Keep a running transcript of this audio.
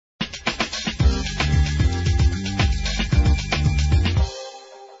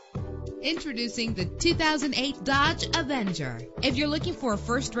Introducing the 2008 Dodge Avenger. If you're looking for a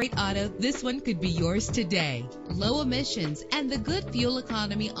first-rate auto, this one could be yours today. Low emissions and the good fuel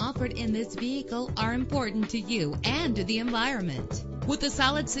economy offered in this vehicle are important to you and to the environment. With a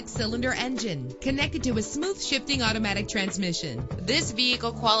solid 6-cylinder engine connected to a smooth shifting automatic transmission, this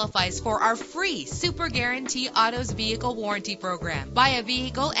vehicle qualifies for our free Super Guarantee Autos Vehicle Warranty Program. Buy a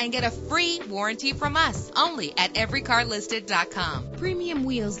vehicle and get a free warranty from us only at everycarlisted.com. Premium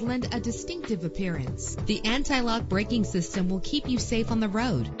wheels lend a distinctive appearance. The anti-lock braking system will keep you safe on the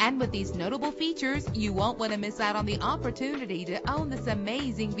road. And with these notable features, you won't want to miss out on the opportunity to own this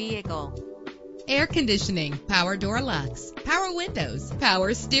amazing vehicle. Air conditioning, power door locks, power windows,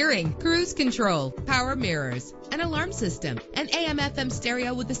 power steering, cruise control, power mirrors, an alarm system, an AM/FM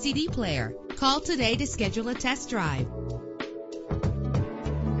stereo with a CD player. Call today to schedule a test drive.